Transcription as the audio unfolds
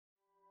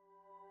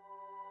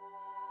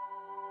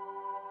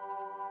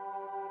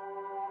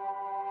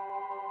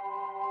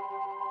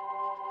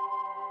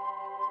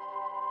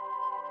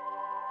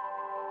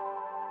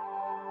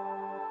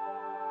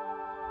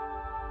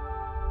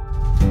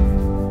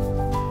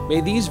May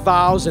these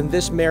vows and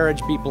this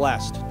marriage be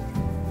blessed.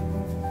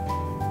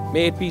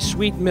 May it be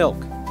sweet milk,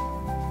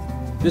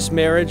 this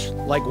marriage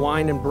like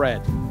wine and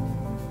bread.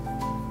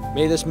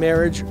 May this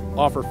marriage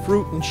offer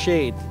fruit and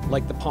shade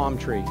like the palm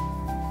tree.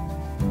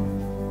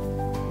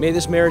 May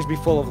this marriage be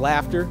full of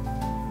laughter,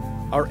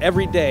 our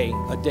every day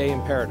a day in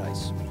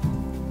paradise.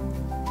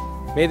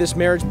 May this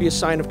marriage be a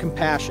sign of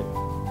compassion,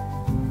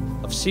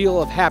 of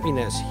seal of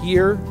happiness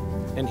here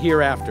and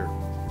hereafter.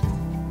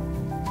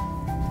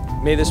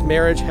 May this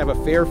marriage have a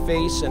fair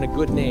face and a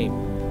good name,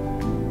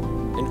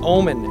 an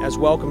omen as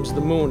welcomes the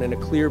moon in a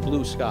clear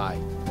blue sky.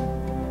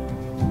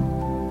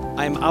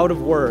 I am out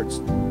of words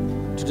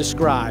to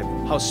describe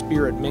how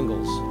spirit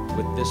mingles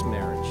with this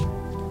marriage.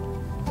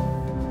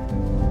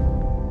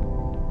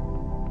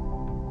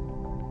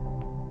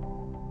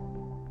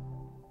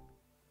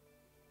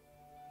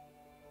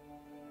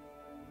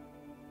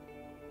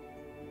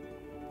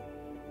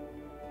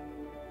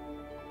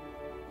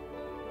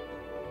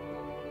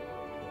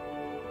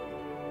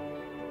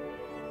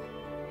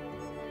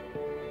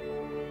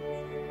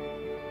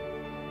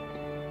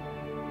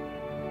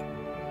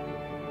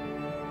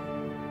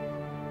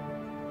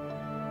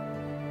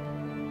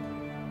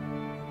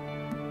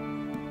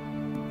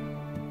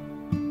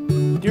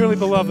 Dearly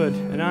beloved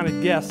and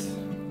honored guests,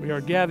 we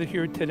are gathered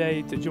here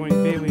today to join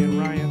Bailey and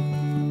Ryan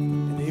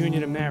in the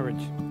union of marriage.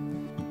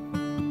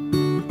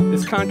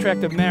 This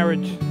contract of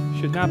marriage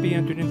should not be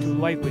entered into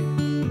lightly,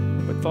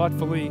 but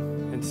thoughtfully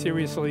and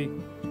seriously,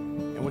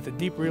 and with a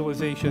deep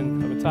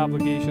realization of its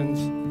obligations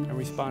and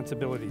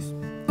responsibilities.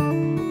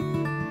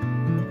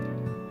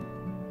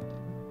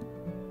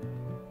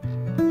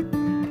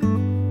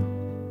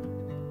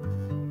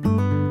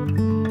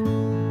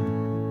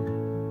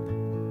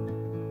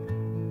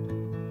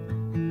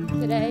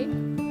 Today,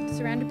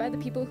 surrounded by the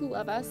people who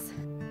love us,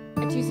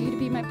 I choose you to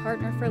be my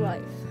partner for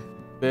life.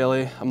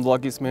 Bailey, I'm the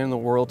luckiest man in the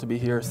world to be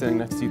here standing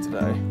next to you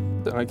today.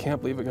 And I can't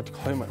believe I get to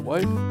call you my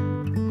wife.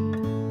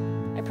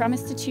 I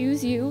promise to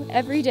choose you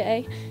every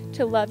day,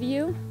 to love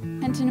you,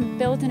 and to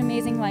build an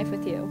amazing life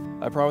with you.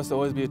 I promise to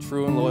always be a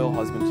true and loyal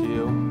husband to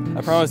you.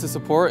 I promise to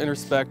support and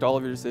respect all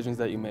of your decisions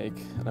that you make.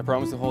 And I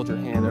promise to hold your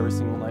hand every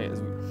single night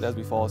as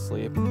we fall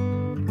asleep.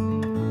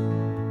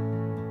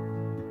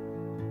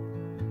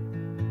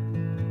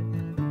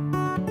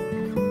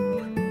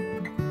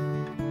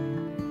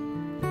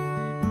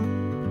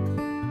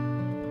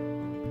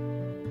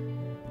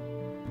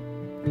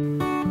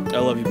 I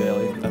love you,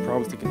 Bailey. I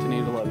promise to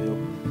continue to love you.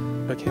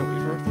 I can't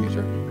wait for our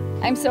future.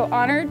 I'm so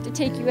honored to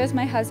take you as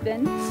my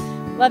husband,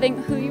 loving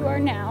who you are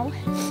now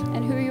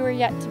and who you are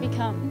yet to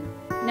become,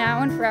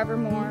 now and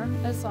forevermore,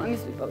 as long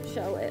as we both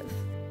shall live.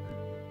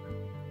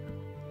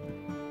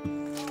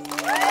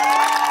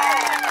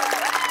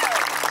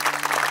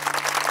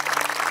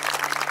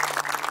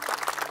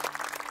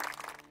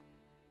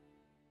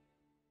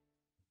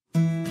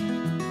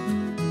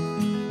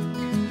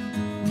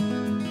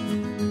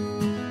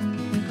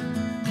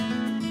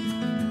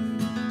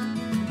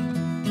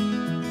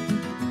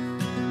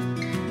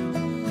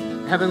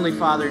 Heavenly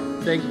Father,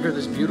 thank you for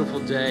this beautiful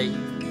day.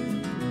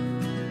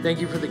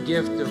 Thank you for the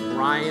gift of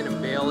Ryan and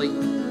Bailey,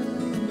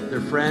 their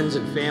friends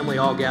and family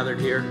all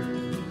gathered here.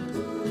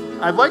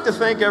 I'd like to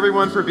thank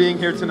everyone for being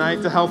here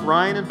tonight to help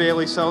Ryan and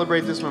Bailey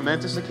celebrate this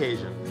momentous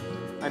occasion.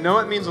 I know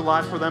it means a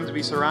lot for them to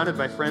be surrounded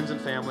by friends and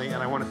family,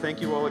 and I want to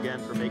thank you all again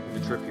for making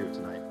the trip here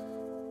tonight.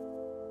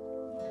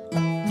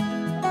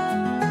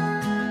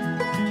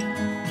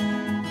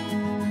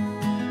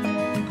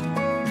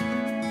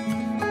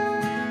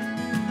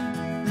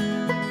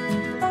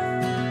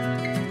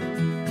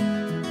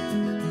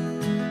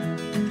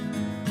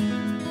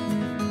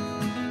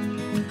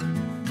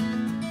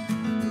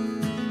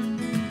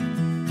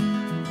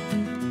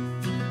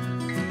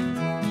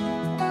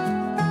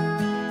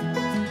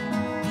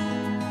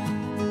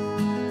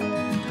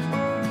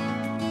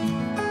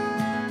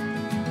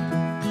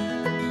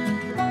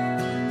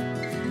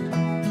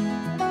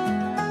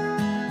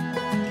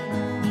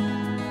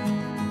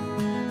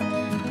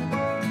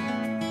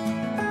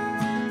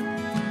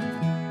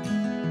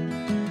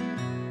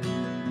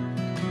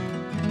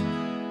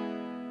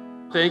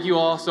 Thank you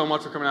all so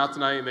much for coming out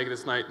tonight and making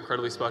this night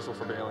incredibly special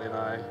for Bailey and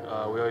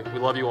I. We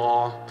love you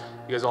all.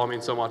 You guys all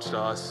mean so much to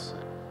us.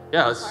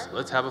 Yeah,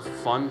 let's have a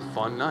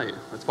fun night.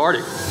 Let's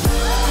party.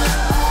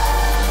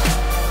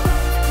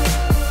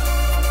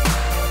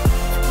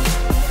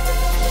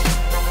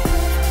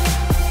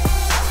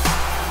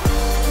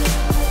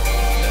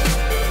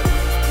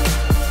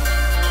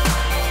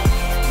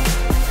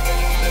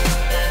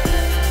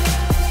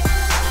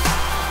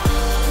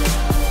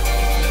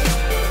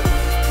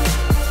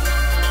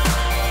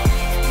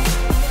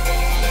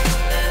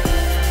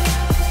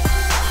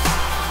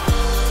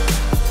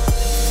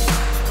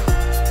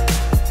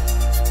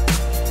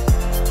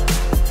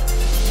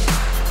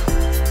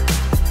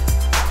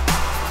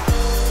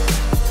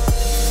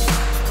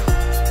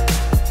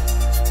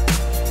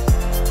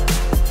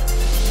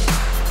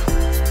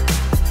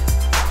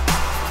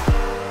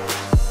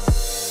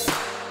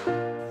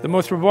 The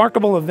most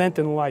remarkable event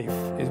in life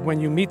is when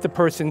you meet the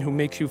person who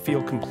makes you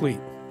feel complete.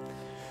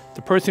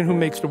 the person who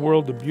makes the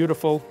world a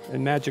beautiful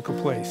and magical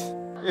place.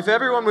 If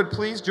everyone would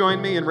please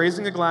join me in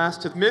raising a glass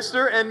to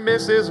Mr. and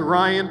Mrs.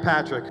 Ryan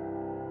Patrick.